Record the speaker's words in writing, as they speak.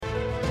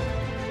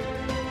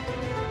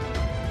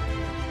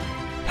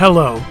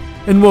Hello,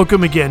 and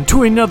welcome again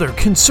to another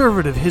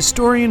Conservative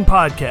Historian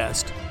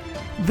podcast.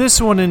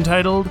 This one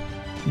entitled,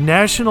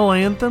 National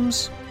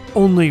Anthems,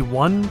 Only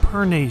One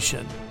Per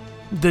Nation.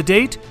 The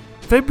date,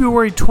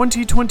 February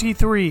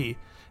 2023,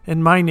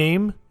 and my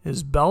name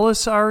is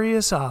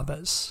Belisarius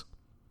Aves.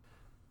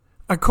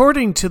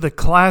 According to the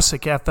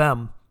Classic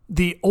FM,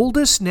 the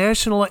oldest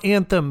national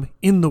anthem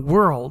in the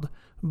world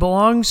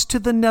belongs to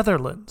the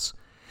Netherlands,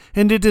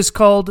 and it is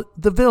called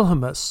the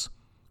Wilhelmus.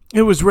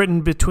 It was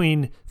written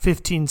between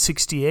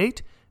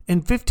 1568 and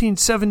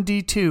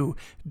 1572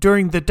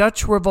 during the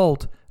Dutch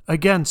revolt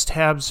against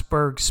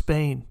Habsburg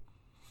Spain.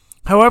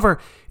 However,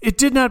 it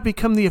did not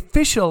become the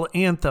official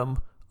anthem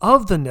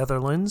of the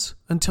Netherlands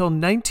until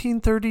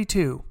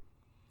 1932.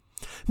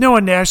 Now,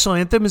 a national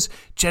anthem is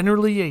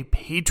generally a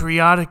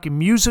patriotic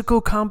musical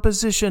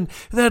composition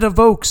that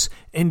evokes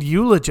and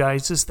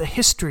eulogizes the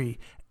history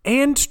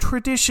and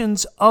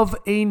traditions of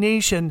a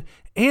nation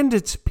and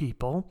its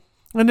people,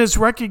 and is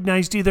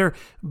recognized either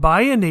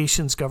by a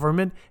nation's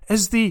government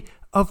as the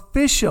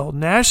official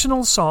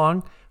national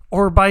song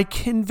or by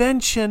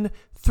convention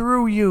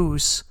through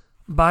use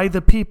by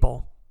the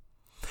people.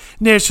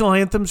 National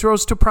anthems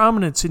rose to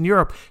prominence in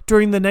Europe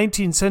during the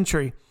 19th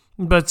century,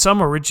 but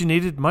some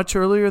originated much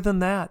earlier than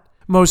that.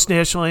 Most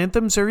national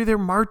anthems are either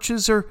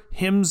marches or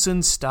hymns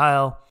in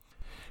style.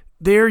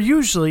 They are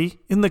usually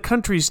in the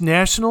country's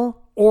national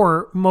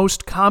or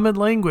most common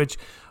language,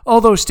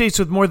 although states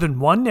with more than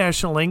one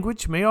national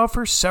language may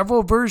offer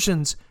several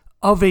versions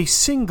of a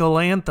single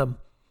anthem.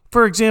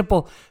 For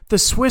example, the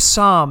Swiss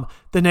Psalm,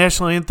 the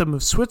national anthem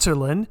of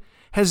Switzerland,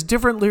 has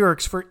different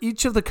lyrics for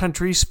each of the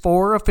country's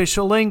four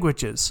official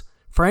languages: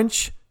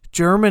 French,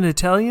 German,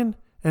 Italian,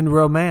 and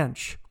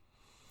Romansh.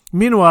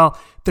 Meanwhile,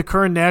 the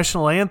current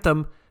national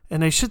anthem,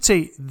 and I should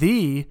say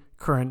the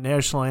current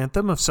national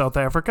anthem of South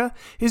Africa,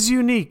 is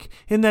unique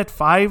in that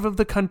 5 of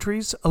the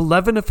country's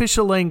 11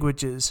 official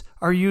languages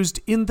are used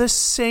in the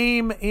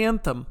same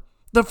anthem.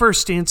 The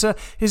first stanza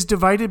is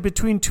divided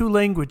between 2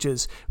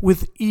 languages,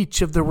 with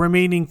each of the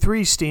remaining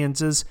 3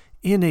 stanzas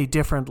in a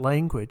different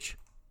language.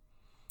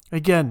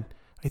 Again,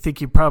 I think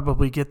you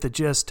probably get the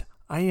gist.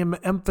 I am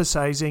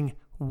emphasizing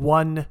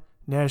one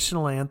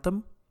national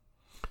anthem.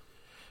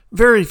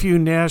 Very few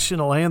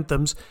national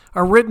anthems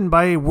are written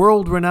by a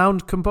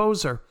world-renowned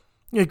composer.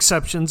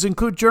 Exceptions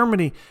include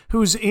Germany,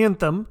 whose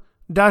anthem,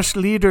 Das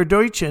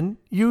Liederdeutschen,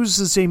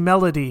 uses a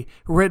melody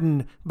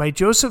written by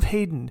Joseph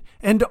Haydn,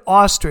 and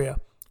Austria,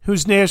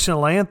 whose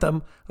national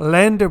anthem,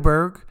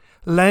 Landerberg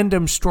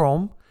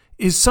Landesstrom,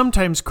 is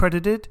sometimes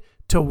credited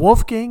to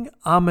Wolfgang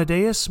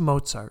Amadeus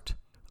Mozart.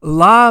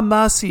 La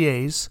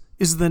Marseillaise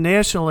is the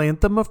national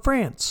anthem of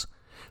France.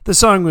 The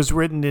song was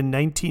written in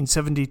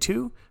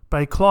 1972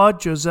 by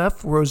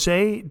Claude-Joseph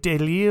Roger de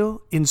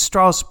Lille in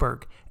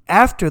Strasbourg,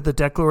 after the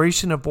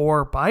declaration of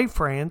war by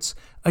France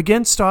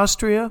against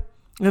Austria,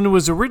 and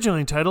was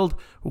originally titled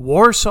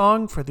War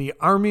Song for the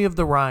Army of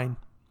the Rhine.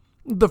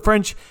 The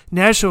French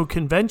National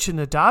Convention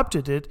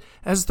adopted it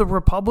as the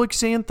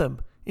Republic's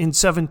anthem in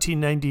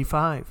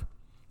 1795.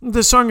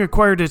 The song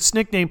acquired its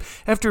nickname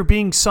after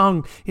being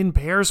sung in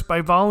Paris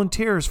by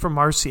volunteers from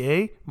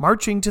Marseille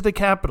marching to the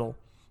capital.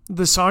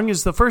 The song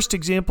is the first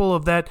example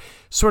of that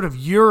sort of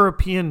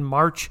European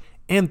march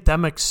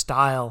anthemic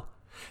style.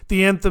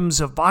 The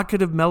anthem's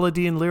evocative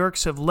melody and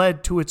lyrics have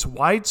led to its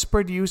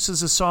widespread use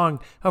as a song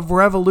of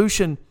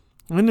revolution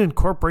and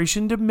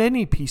incorporation to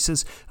many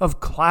pieces of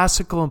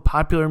classical and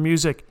popular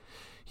music.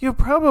 You've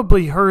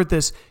probably heard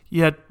this,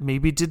 yet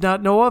maybe did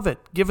not know of it,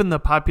 given the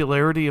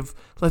popularity of,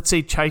 let's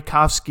say,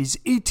 Tchaikovsky's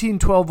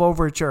 1812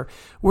 Overture,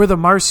 where the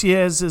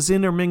Marseillaise is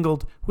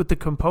intermingled with the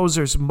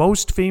composer's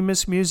most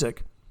famous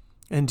music.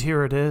 And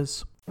here it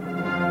is.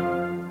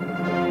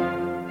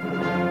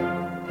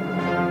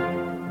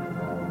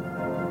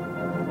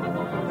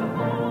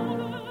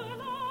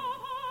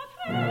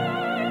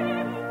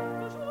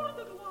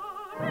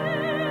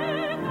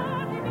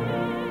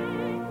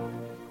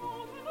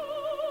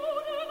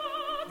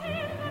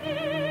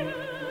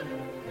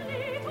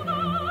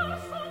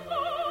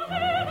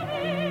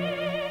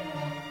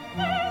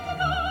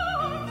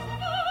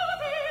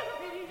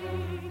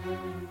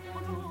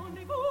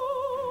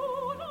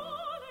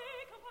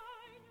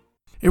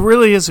 It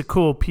really is a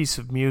cool piece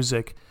of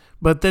music,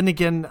 but then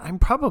again, I'm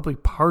probably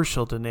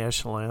partial to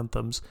national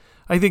anthems.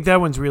 I think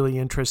that one's really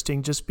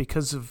interesting just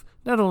because of,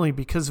 not only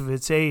because of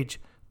its age,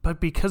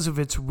 but because of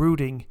its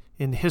rooting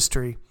in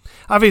history.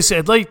 Obviously,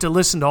 I'd like to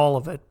listen to all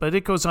of it, but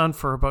it goes on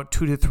for about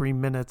 2 to 3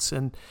 minutes,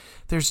 and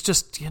there's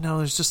just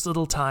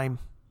little time.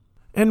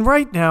 And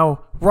right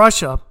now,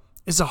 Russia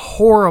is a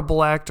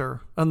horrible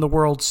actor on the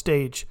world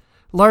stage,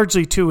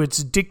 largely to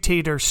its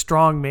dictator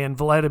strongman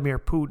Vladimir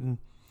Putin.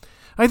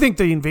 I think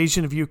the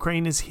invasion of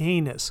Ukraine is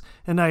heinous,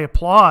 and I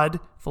applaud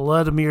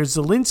Volodymyr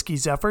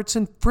Zelensky's efforts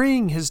in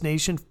freeing his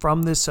nation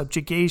from this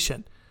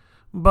subjugation.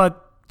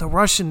 But the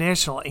Russian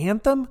national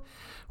anthem?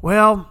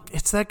 Well,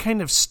 it's that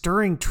kind of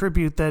stirring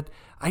tribute that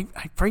I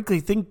frankly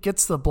think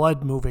gets the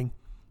blood moving.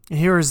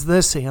 Here is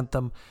this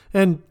anthem,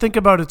 and think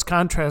about its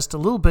contrast a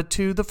little bit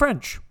to the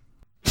French.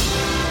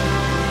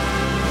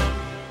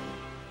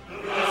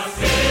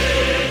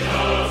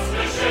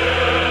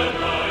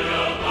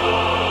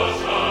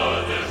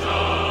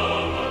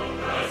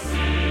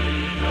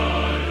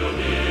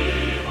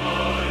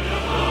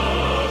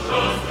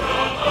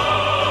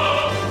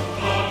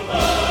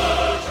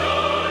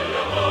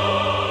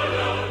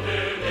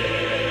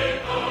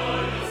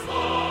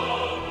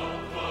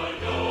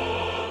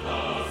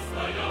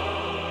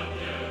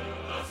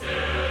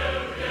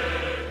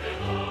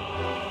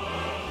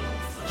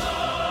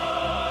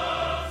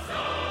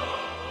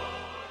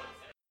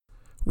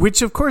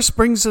 Which, of course,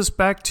 brings us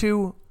back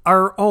to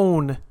our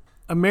own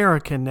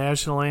American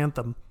national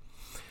anthem.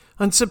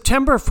 On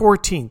September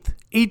 14th,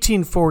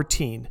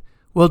 1814,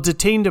 while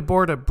detained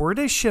aboard a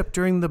British ship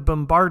during the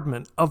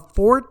bombardment of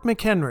Fort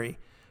McHenry,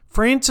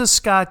 Francis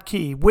Scott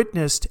Key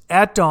witnessed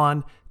at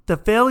dawn the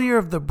failure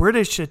of the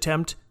British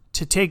attempt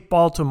to take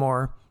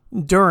Baltimore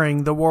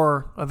during the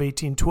War of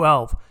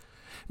 1812.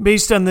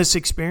 Based on this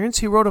experience,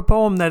 he wrote a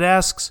poem that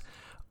asks,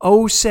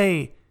 "Oh,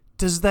 say,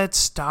 does that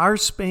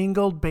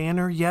star-spangled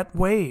banner yet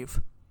wave?"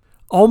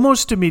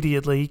 Almost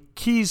immediately,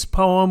 Key's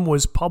poem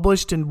was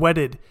published and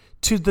wedded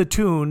to the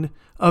tune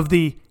of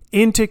the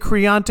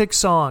Anacreontic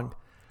Song.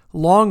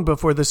 Long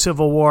before the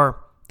Civil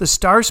War, the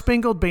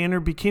Star-Spangled Banner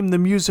became the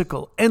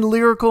musical and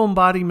lyrical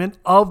embodiment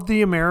of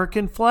the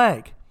American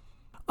flag.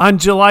 On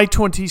July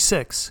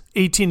 26,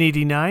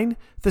 1889,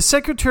 the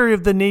Secretary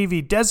of the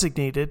Navy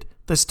designated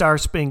the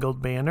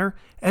Star-Spangled Banner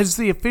as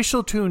the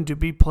official tune to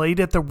be played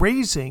at the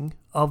raising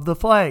of the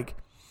flag.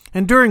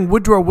 And during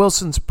Woodrow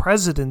Wilson's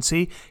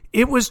presidency,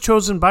 it was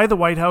chosen by the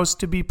White House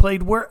to be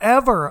played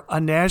wherever a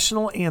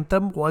national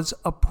anthem was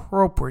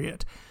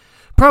appropriate.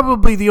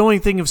 Probably the only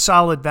thing of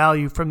solid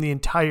value from the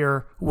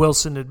entire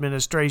Wilson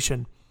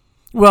administration.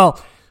 Well,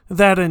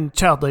 that and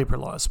child labor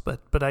laws,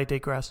 but I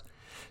digress.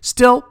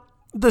 Still,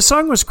 the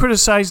song was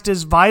criticized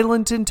as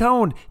violent in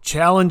tone,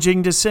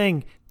 challenging to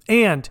sing,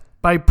 and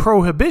by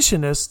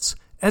prohibitionists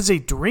as a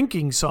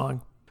drinking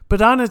song.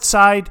 But on its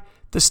side,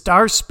 the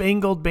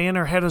Star-Spangled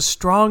Banner had a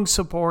strong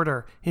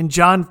supporter in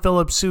John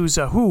Philip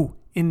Sousa, who,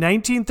 in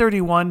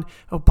 1931,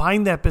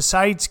 opined that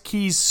besides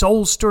Key's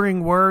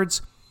soul-stirring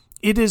words,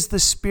 it is the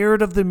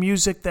spirit of the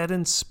music that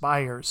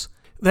inspires.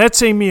 That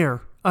same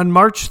year, on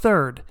March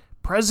 3rd,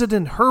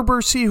 President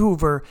Herbert C.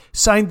 Hoover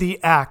signed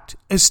the act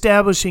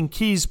establishing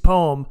Key's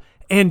poem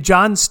and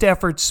John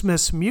Stafford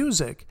Smith's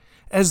music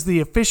as the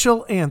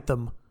official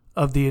anthem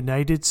of the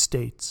United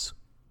States.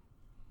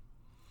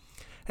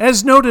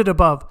 As noted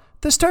above,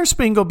 the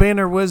Star-Spangled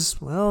Banner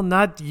was, well,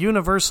 not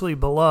universally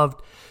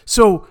beloved,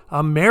 so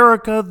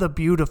America the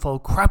Beautiful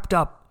crept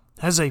up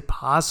as a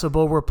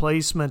possible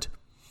replacement.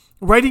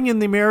 Writing in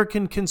the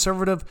American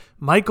Conservative,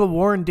 Michael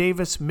Warren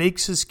Davis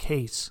makes his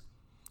case.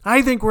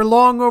 "I think we're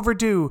long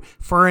overdue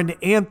for an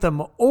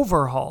anthem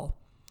overhaul.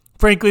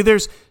 Frankly,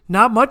 there's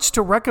not much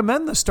to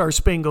recommend the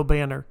Star-Spangled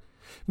Banner.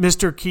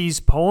 Mr. Key's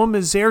poem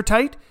is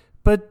airtight,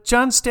 but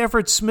John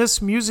Stafford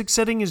Smith's music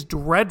setting is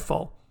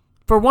dreadful.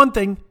 For one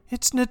thing,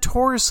 it's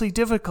notoriously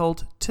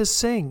difficult to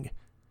sing.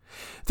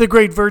 The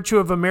great virtue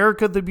of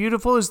America the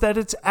Beautiful is that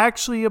it's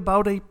actually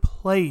about a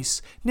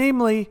place,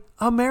 namely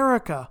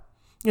America.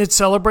 It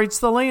celebrates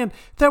the land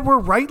that we're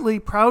rightly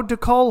proud to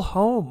call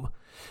home,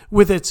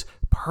 with its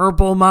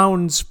purple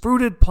mountains,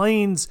 fruited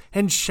plains,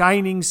 and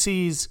shining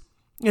seas.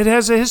 It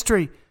has a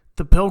history,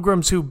 the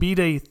pilgrims who beat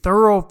a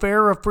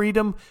thoroughfare of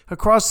freedom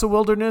across the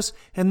wilderness,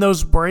 and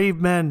those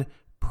brave men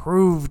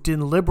proved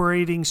in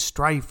liberating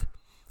strife,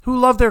 who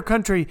love their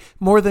country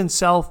more than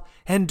self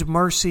and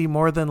mercy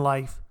more than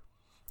life.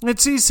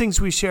 It's these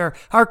things we share,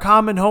 our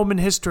common home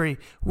and history,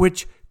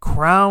 which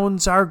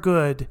crowns our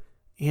good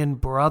in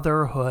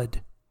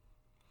brotherhood."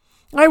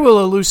 I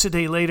will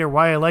elucidate later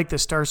why I like the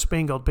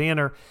Star-Spangled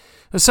Banner,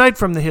 aside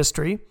from the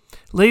history,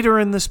 later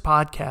in this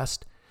podcast.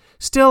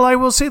 Still, I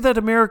will say that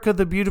America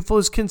the Beautiful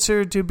is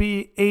considered to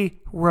be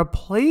a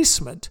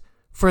replacement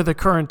for the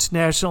current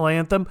national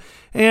anthem,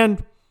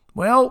 and,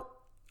 well,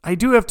 I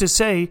do have to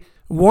say,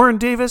 Warren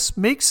Davis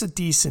makes a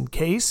decent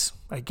case,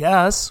 I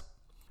guess.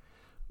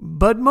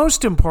 But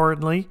most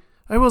importantly,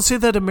 I will say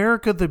that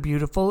America the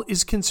Beautiful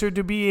is considered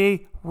to be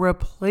a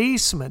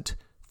replacement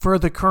for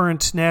the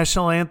current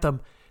national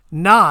anthem,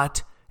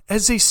 not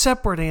as a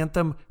separate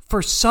anthem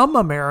for some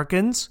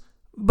Americans,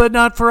 but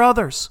not for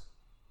others.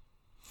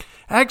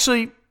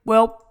 Actually,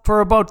 well, for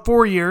about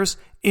 4 years,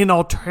 an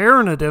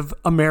alternative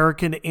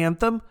American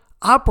anthem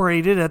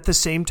operated at the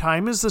same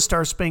time as the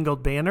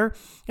Star-Spangled Banner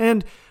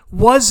and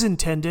was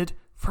intended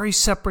for a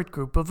separate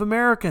group of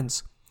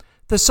Americans.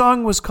 The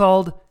song was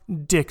called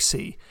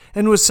Dixie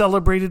and was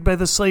celebrated by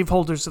the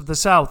slaveholders of the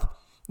South.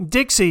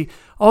 Dixie,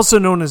 also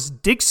known as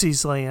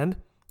Dixie's Land,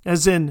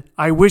 as in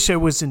I Wish I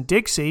Was in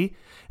Dixie,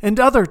 and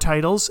other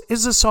titles,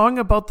 is a song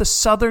about the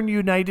southern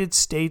United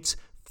States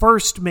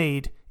first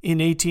made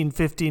in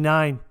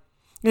 1859.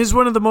 It is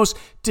one of the most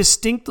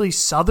distinctly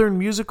southern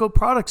musical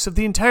products of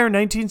the entire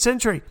 19th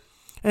century.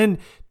 And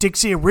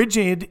Dixie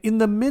originated in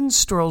the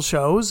minstrel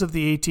shows of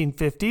the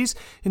 1850s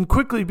and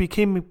quickly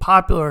became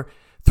popular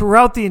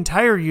throughout the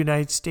entire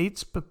United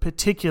States, but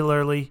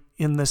particularly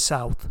in the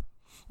South.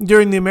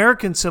 During the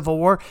American Civil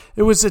War,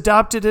 it was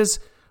adopted as,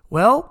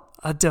 well,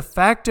 a de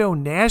facto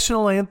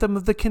national anthem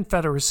of the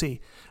Confederacy,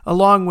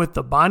 along with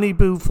the Bonnie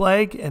Blue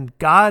Flag and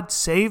God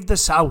Save the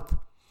South.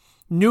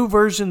 New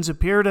versions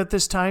appeared at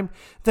this time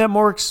that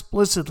more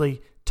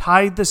explicitly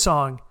tied the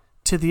song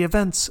to the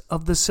events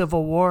of the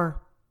Civil War.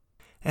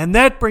 And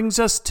that brings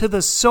us to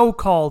the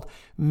so-called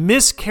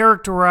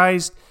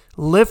mischaracterized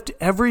lift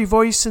every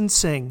voice and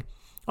sing,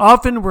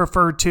 often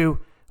referred to,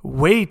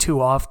 way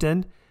too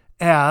often,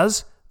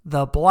 as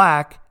the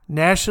Black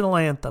National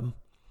Anthem.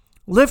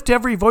 Lift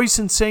Every Voice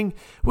and Sing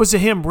was a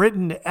hymn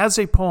written as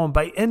a poem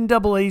by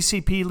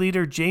NAACP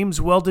leader James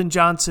Weldon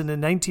Johnson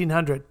in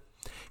 1900.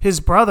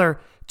 His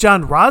brother,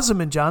 John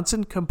Rosamond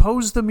Johnson,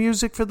 composed the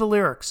music for the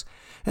lyrics,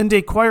 and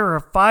a choir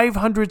of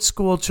 500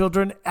 school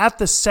children at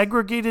the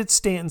segregated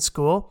Stanton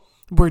School,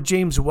 where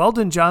James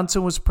Weldon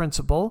Johnson was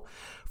principal,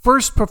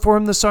 first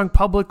performed the song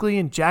publicly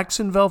in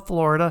Jacksonville,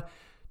 Florida,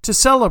 to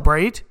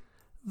celebrate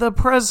the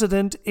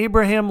President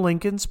Abraham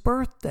Lincoln's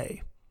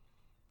birthday.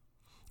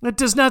 It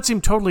does not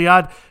seem totally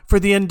odd for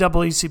the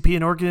NAACP,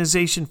 an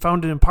organization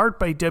founded in part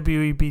by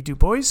W.E.B. Du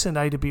Bois and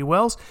Ida B.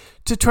 Wells,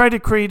 to try to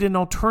create an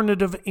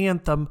alternative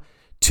anthem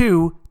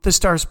to the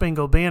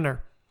Star-Spangled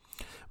Banner.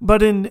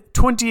 But in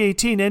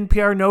 2018,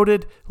 NPR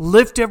noted,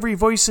 Lift Every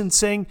Voice and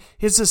Sing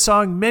is a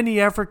song many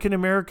African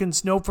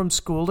Americans know from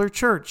school or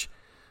church.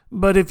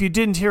 But if you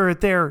didn't hear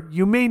it there,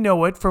 you may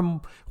know it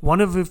from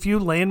one of a few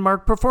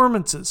landmark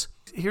performances.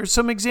 Here's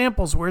some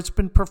examples where it's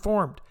been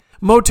performed.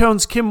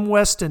 Motown's Kim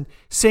Weston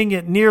sang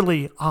it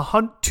nearly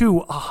to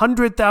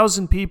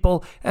 100,000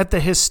 people at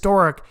the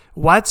historic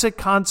Watson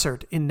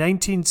concert in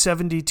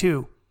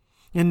 1972.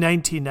 In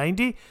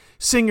 1990,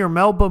 singer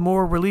Melba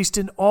Moore released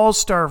an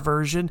all-star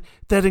version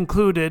that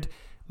included,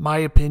 my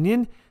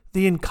opinion,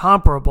 the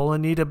incomparable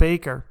Anita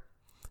Baker.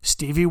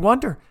 Stevie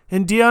Wonder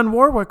and Dionne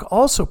Warwick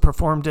also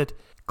performed it.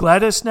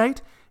 Gladys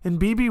Knight and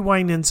B.B.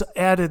 Winans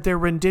added their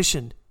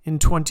rendition in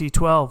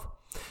 2012.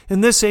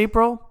 In this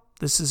April,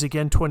 this is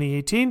again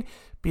 2018,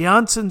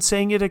 Beyonce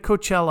sang it at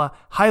Coachella,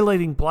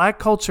 highlighting black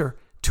culture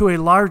to a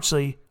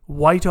largely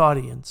white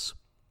audience.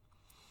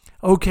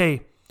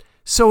 Okay,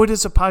 so it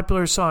is a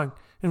popular song,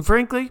 and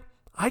frankly,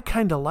 I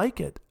kind of like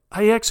it.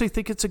 I actually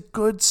think it's a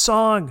good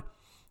song.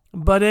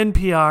 But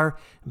NPR,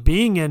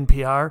 being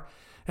NPR,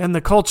 and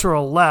the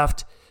cultural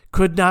left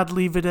could not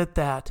leave it at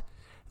that.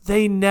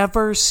 They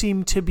never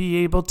seem to be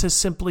able to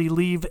simply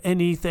leave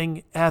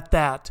anything at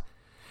that.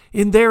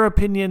 In their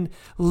opinion,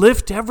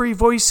 Lift Every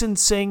Voice and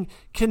Sing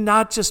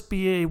cannot just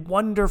be a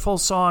wonderful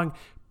song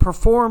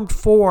performed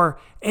for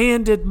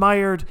and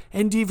admired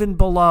and even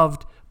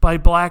beloved by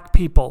black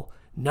people.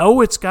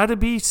 No, it's got to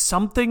be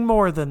something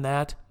more than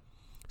that.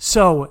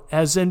 So,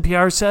 as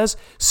NPR says,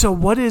 so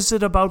what is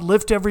it about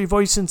Lift Every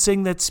Voice and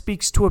Sing that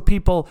speaks to a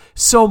people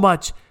so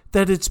much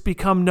that it's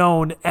become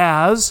known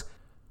as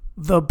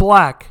the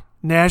Black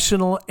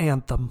National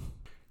Anthem?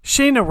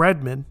 Shana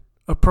Redman,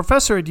 a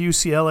professor at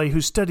UCLA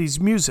who studies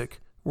music,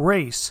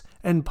 race,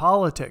 and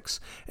politics,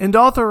 and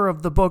author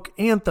of the book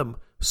Anthem,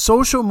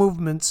 Social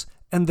Movements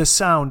and the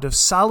Sound of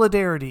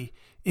Solidarity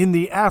in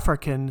the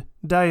African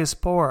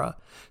Diaspora,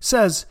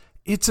 says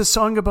it's a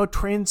song about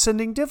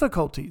transcending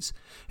difficulties,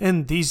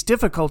 and these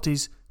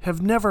difficulties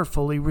have never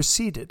fully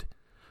receded.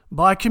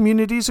 Black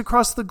communities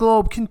across the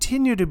globe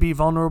continue to be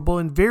vulnerable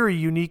in very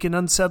unique and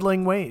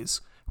unsettling ways,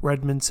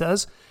 Redman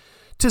says.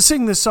 To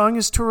sing the song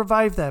is to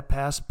revive that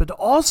past, but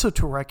also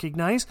to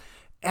recognize,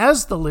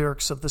 as the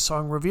lyrics of the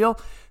song reveal,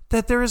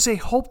 that there is a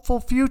hopeful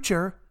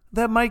future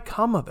that might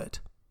come of it.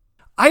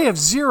 I have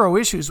zero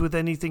issues with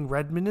anything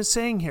Redman is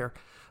saying here.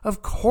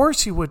 Of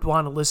course you would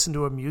want to listen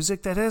to a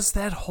music that has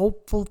that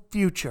hopeful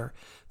future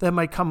that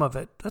might come of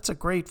it. That's a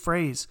great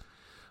phrase.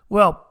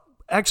 Well,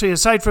 actually,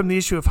 aside from the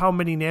issue of how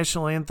many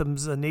national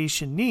anthems a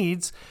nation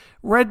needs,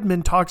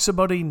 Redman talks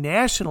about a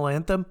national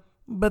anthem,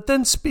 but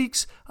then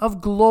speaks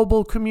of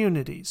global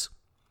communities.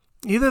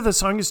 Either the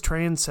song is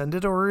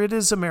transcendent or it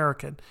is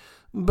American.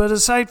 But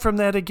aside from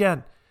that,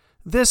 again,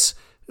 this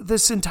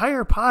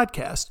entire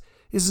podcast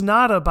is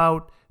not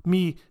about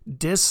me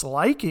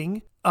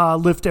disliking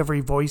Lift Every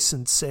Voice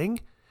and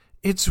Sing.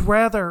 It's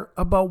rather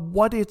about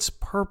what its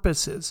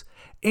purpose is.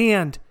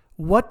 And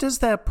what does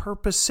that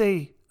purpose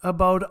say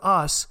about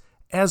us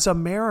as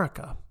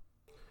America?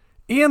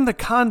 And the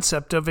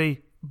concept of a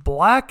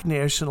black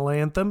national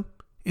anthem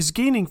is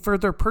gaining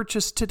further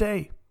purchase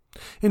today.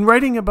 In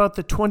writing about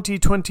the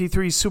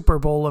 2023 Super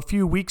Bowl a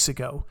few weeks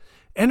ago,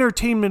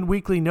 Entertainment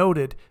Weekly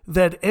noted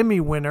that Emmy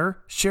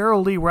winner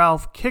Sheryl Lee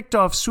Ralph kicked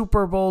off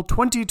Super Bowl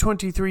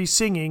 2023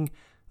 singing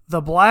the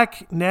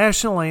Black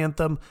National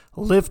Anthem,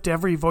 Lift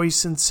Every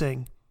Voice and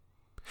Sing.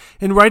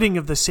 In writing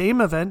of the same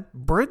event,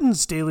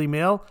 Britain's Daily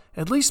Mail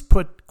at least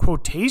put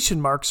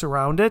quotation marks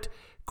around it.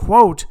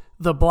 Quote,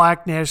 the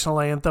Black National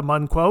Anthem,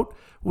 unquote,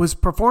 was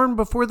performed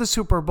before the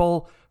Super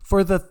Bowl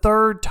for the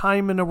third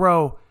time in a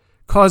row,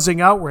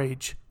 causing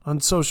outrage on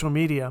social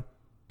media.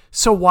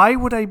 So why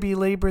would I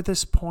belabor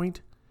this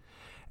point?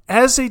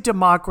 As a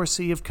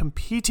democracy of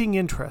competing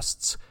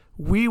interests,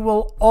 we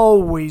will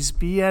always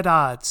be at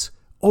odds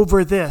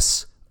over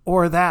this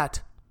or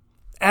that.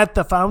 At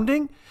the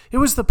founding, it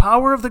was the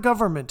power of the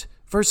government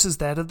versus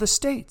that of the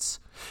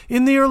states.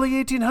 In the early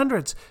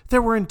 1800s,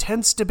 there were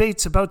intense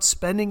debates about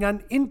spending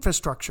on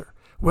infrastructure,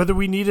 whether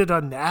we needed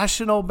a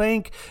national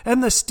bank,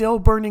 and the still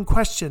burning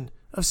question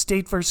of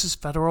state versus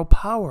federal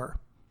power.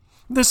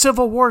 The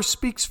Civil War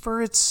speaks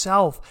for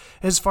itself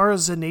as far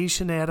as the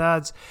nation at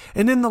odds,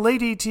 and in the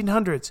late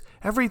 1800s,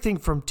 everything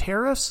from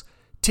tariffs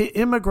to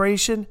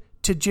immigration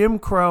to Jim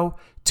Crow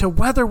to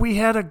whether we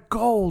had a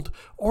gold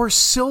or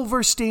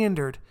silver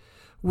standard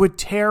would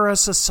tear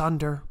us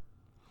asunder.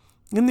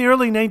 In the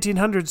early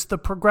 1900s, the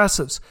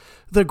Progressives,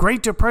 the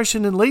Great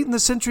Depression, and late in the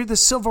century, the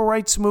Civil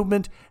Rights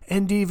Movement,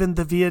 and even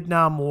the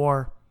Vietnam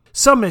War.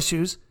 Some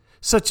issues,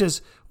 such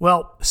as,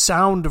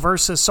 sound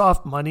versus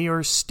soft money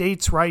or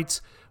states'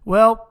 rights,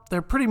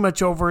 they're pretty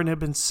much over and have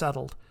been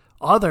settled.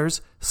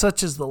 Others,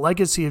 such as the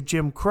legacy of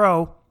Jim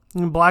Crow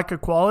and black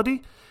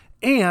equality,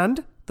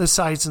 and the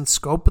size and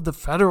scope of the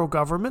federal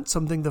government,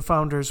 something the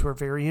founders were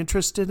very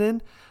interested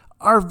in,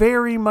 are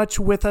very much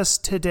with us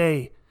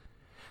today.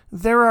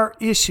 There are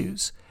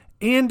issues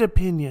and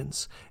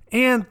opinions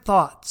and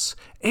thoughts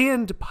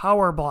and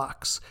power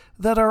blocks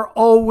that are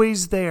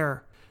always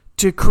there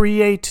to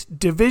create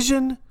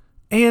division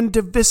and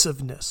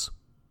divisiveness.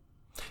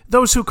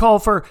 Those who call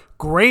for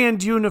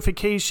grand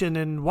unification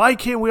and why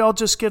can't we all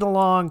just get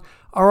along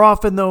are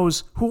often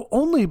those who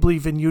only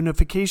believe in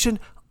unification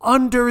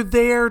under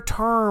their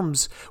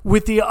terms,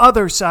 with the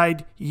other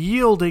side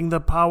yielding the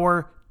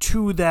power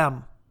to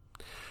them.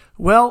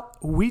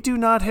 We do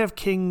not have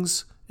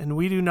kings and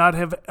we do not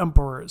have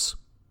emperors.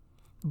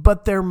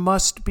 But there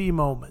must be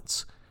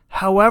moments,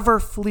 however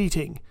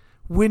fleeting,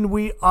 when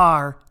we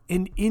are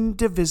an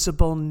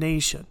indivisible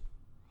nation,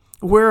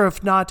 where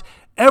if not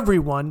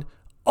everyone,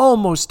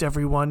 almost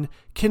everyone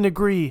can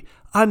agree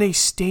on a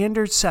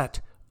standard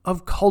set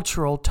of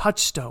cultural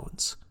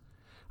touchstones.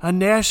 A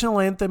national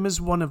anthem is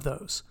one of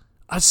those,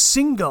 a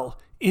single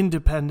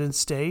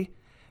Independence Day,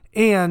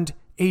 and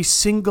a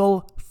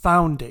single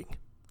founding.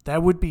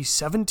 That would be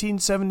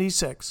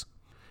 1776.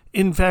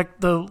 In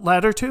fact, the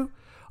latter two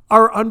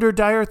are under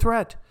dire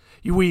threat.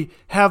 We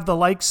have the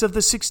likes of the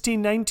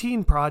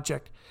 1619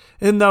 Project,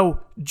 and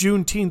though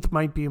Juneteenth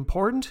might be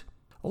important,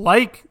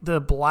 like the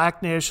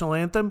Black National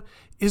Anthem,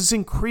 is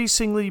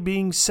increasingly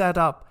being set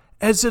up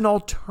as an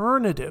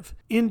alternative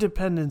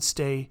Independence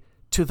Day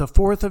to the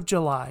 4th of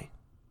July.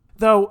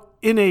 Though,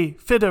 in a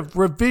fit of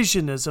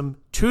revisionism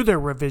to their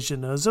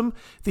revisionism,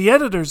 the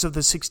editors of the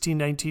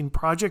 1619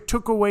 Project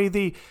took away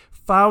the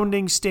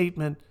founding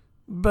statement,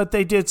 but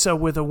they did so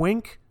with a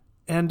wink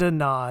and a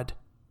nod.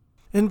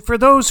 And for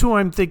those who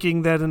I'm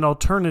thinking that an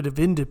alternative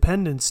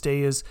Independence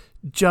Day is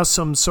just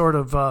some sort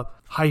of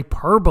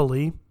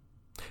hyperbole,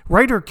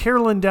 writer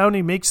Carolyn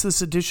Downey makes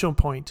this additional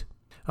point.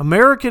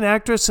 American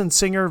actress and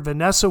singer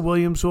Vanessa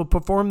Williams will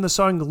perform the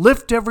song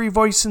Lift Every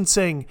Voice and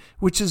Sing,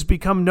 which has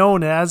become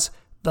known as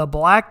the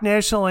Black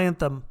National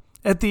Anthem,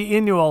 at the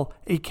annual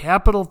A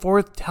Capitol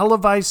 4th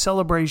televised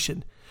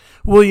celebration.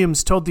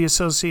 Williams told the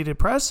Associated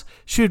Press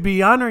she would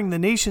be honoring the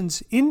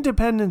nation's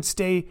Independence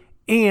Day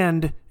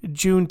and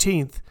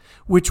Juneteenth,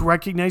 which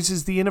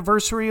recognizes the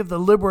anniversary of the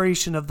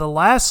liberation of the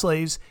last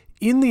slaves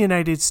in the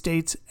United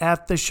States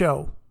at the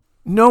show.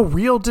 No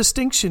real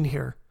distinction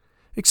here,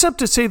 except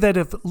to say that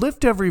if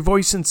Lift Every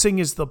Voice and Sing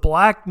is the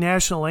Black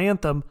National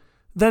Anthem,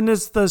 then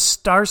is the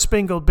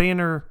Star-Spangled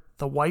Banner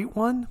the white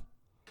one?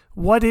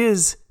 What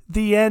is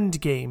the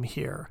end game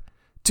here?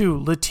 Do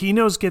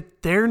Latinos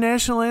get their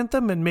national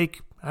anthem and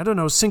make,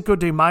 Cinco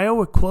de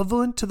Mayo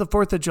equivalent to the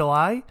 4th of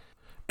July?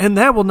 And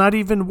that will not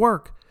even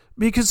work,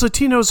 because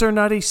Latinos are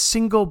not a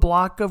single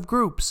block of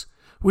groups.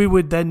 We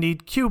would then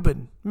need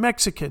Cuban,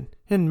 Mexican,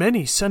 and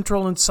many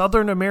Central and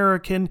Southern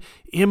American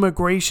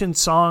immigration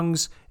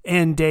songs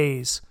and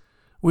days.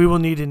 We will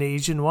need an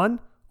Asian one.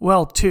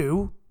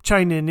 2.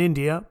 China and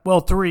India.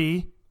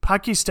 3.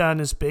 Pakistan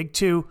is big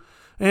too.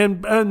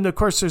 And of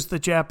course there's the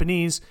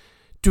Japanese.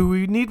 Do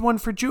we need one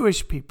for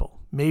Jewish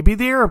people? Maybe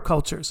the Arab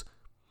cultures.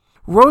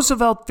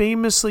 Roosevelt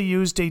famously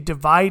used a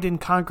divide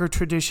and conquer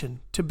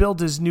tradition to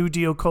build his New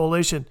Deal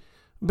coalition,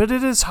 but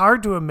it is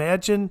hard to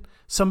imagine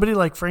somebody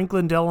like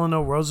Franklin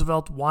Delano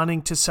Roosevelt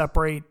wanting to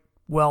separate,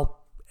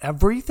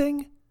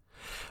 everything?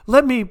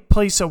 Let me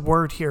place a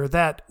word here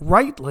that,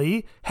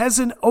 rightly, has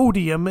an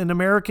odium in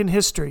American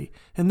history,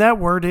 and that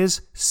word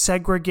is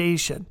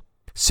segregation.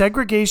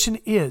 Segregation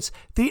is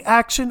the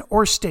action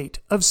or state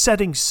of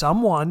setting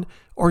someone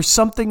or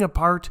something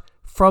apart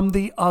from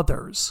the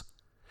others.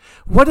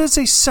 What is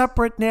a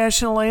separate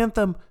national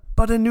anthem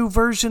but a new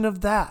version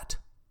of that?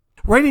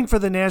 Writing for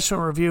the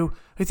National Review,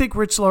 I think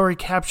Rich Lowry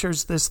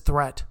captures this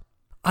threat.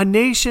 A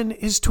nation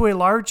is to a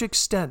large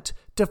extent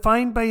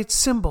defined by its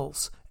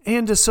symbols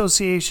and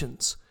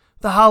associations,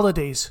 the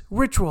holidays,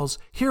 rituals,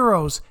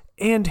 heroes,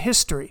 and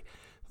history,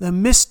 the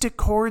mystic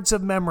chords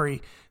of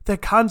memory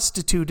that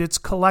constitute its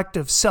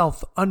collective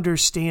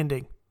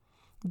self-understanding.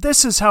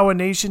 This is how a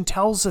nation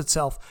tells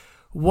itself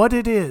what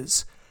it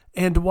is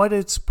and what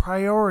its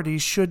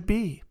priorities should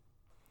be.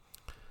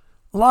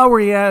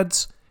 Lowry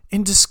adds,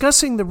 in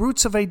discussing the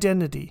roots of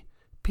identity,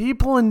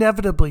 people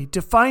inevitably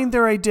define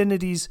their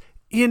identities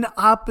in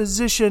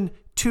opposition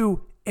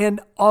to an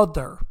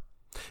other.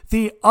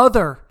 The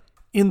other,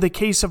 in the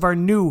case of our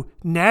new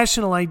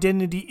national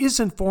identity,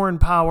 isn't foreign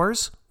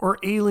powers or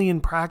alien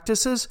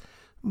practices,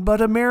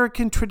 but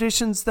American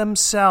traditions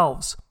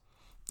themselves.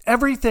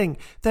 Everything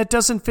that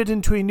doesn't fit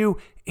into a new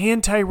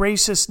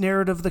anti-racist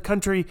narrative of the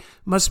country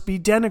must be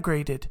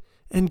denigrated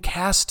and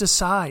cast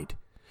aside.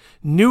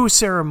 New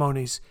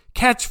ceremonies,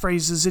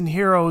 catchphrases, and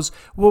heroes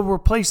will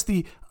replace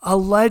the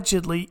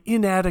allegedly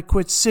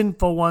inadequate,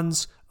 sinful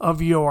ones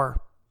of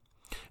yore.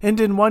 And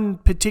in one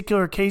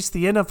particular case,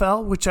 the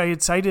NFL, which I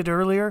had cited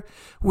earlier,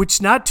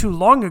 which not too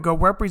long ago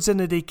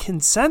represented a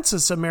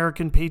consensus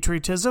American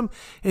patriotism,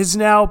 is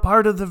now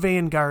part of the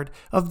vanguard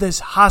of this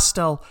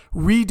hostile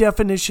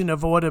redefinition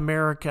of what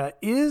America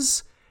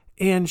is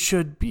and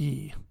should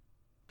be.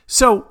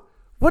 So,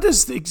 what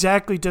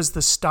exactly does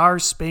the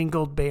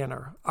Star-Spangled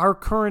Banner, our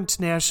current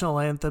national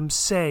anthem,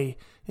 say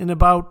in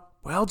about,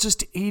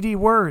 just 80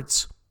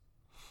 words?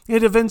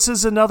 It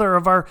evinces another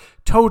of our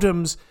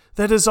totems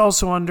that is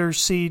also under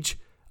siege,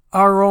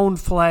 our own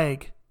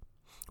flag.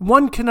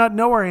 One cannot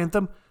know our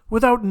anthem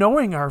without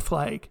knowing our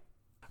flag.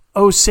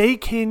 Oh, say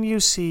can you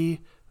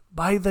see,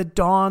 by the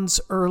dawn's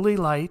early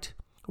light,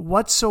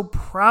 what so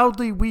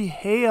proudly we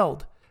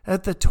hailed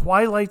at the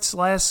twilight's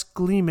last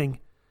gleaming,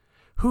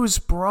 whose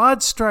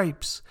broad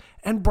stripes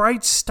and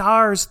bright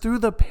stars through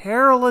the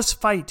perilous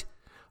fight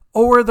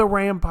o'er the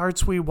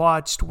ramparts we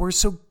watched were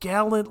so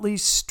gallantly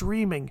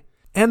streaming,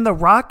 and the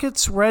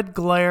rocket's red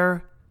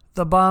glare,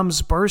 the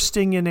bombs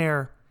bursting in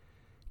air,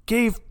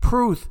 gave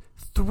proof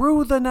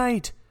through the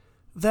night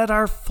that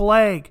our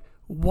flag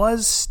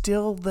was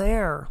still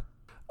there.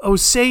 Oh,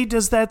 say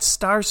does that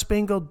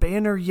star-spangled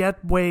banner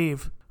yet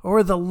wave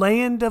o'er the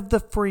land of the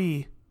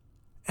free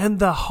and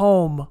the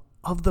home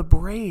of the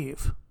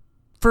brave?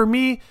 For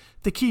me,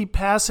 the key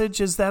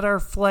passage is that our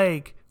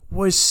flag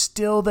was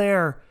still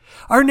there.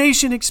 Our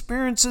nation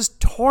experiences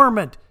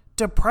torment,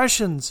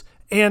 depressions,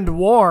 and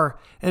war,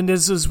 and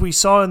as we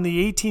saw in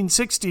the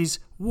 1860s,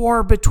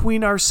 war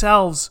between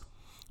ourselves.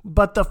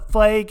 But the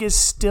flag is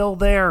still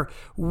there.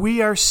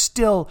 We are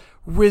still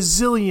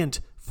resilient,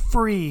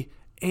 free,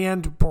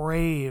 and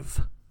brave.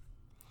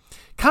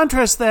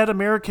 Contrast that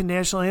American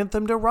national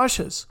anthem to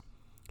Russia's.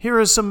 Here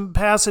are some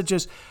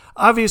passages.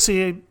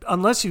 Obviously,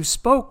 unless you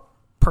spoke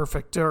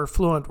perfect or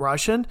fluent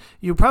Russian,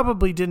 you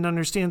probably didn't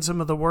understand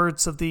some of the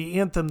words of the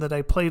anthem that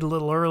I played a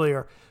little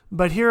earlier.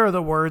 But here are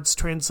the words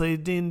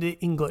translated into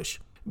English.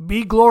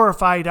 Be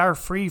glorified, our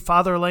free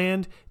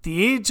fatherland,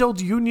 the age-old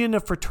union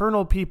of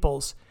fraternal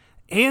peoples,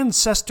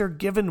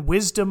 ancestor-given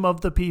wisdom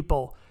of the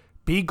people.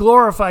 Be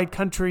glorified,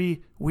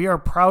 country, we are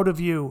proud of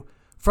you.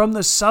 From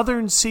the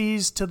southern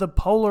seas to the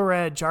polar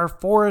edge, our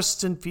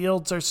forests and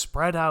fields are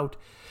spread out.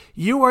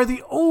 You are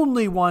the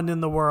only one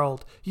in the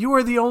world. You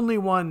are the only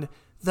one,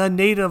 the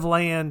native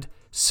land,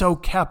 so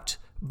kept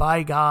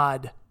by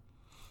God.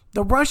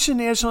 The Russian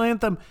national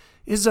anthem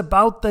is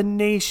about the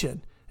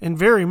nation and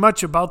very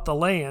much about the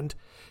land.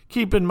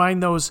 Keep in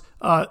mind those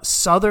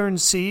southern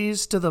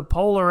seas to the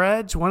polar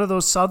edge. One of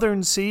those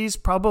southern seas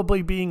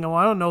probably being,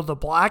 the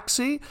Black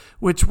Sea,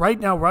 which right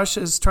now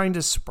Russia is trying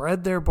to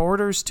spread their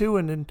borders to,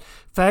 and in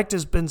fact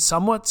has been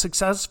somewhat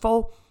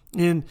successful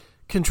in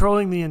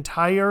controlling the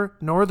entire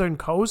northern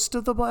coast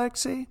of the Black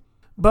Sea.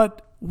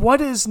 But what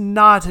is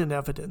not in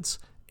evidence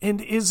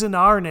and is in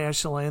our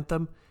national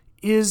anthem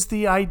is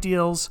the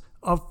ideals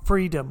of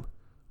freedom,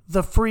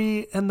 the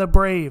free and the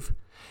brave,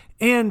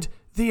 and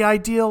the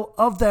ideal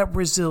of that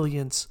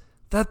resilience,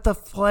 that the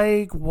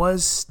flag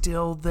was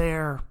still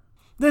there.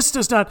 This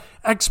does not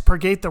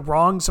expurgate the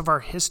wrongs of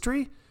our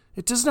history.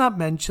 It does not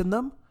mention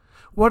them.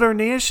 What our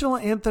national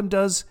anthem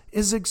does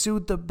is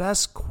exude the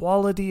best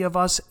quality of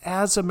us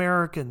as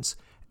Americans,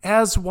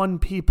 as one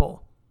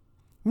people.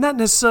 Not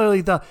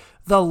necessarily the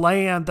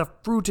land, the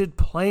fruited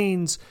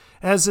plains,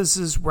 as this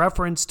is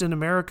referenced in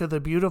America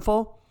the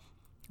Beautiful.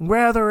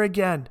 Rather,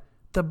 again,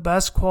 the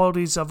best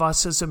qualities of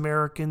us as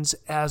Americans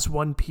as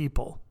one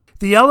people.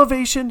 The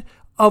elevation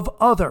of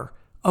other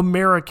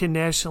American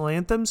national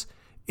anthems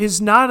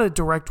is not a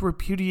direct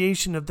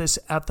repudiation of this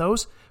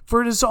ethos,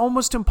 for it is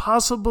almost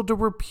impossible to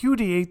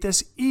repudiate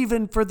this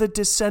even for the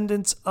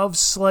descendants of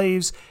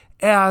slaves,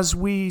 as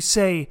we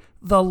say,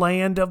 the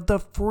land of the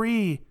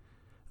free.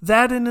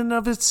 That in and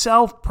of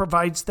itself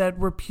provides that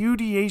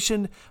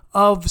repudiation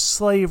of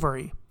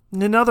slavery.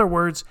 In other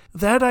words,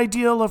 that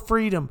ideal of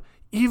freedom,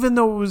 even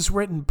though it was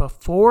written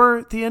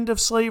before the end of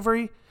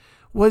slavery,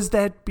 was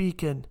that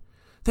beacon,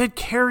 that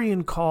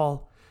carrion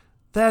call,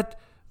 that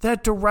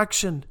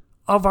direction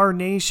of our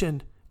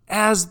nation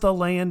as the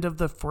land of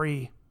the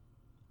free.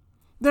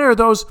 There are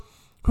those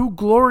who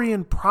glory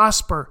and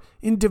prosper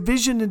in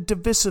division and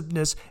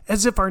divisiveness,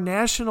 as if our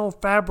national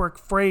fabric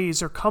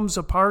frays or comes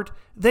apart.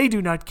 They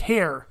do not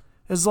care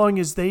as long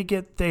as they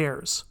get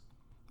theirs.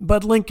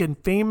 But Lincoln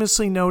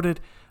famously noted,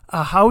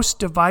 "A house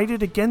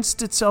divided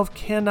against itself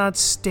cannot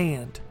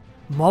stand.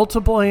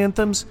 Multiple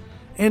anthems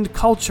and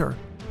culture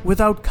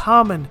without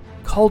common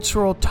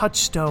cultural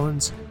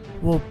touchstones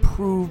will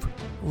prove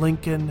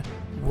Lincoln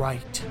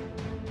right."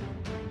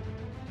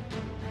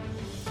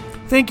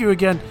 Thank you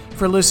again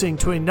for listening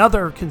to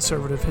another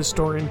Conservative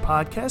Historian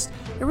podcast.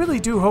 I really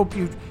do hope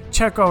you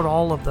check out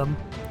all of them.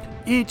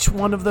 Each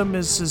one of them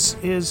is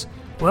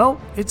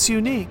it's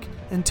unique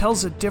and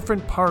tells a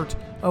different part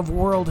of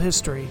world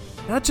history,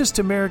 not just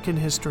American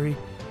history,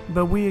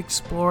 but we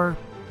explore,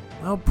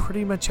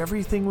 pretty much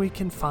everything we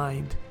can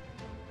find.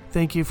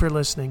 Thank you for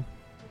listening.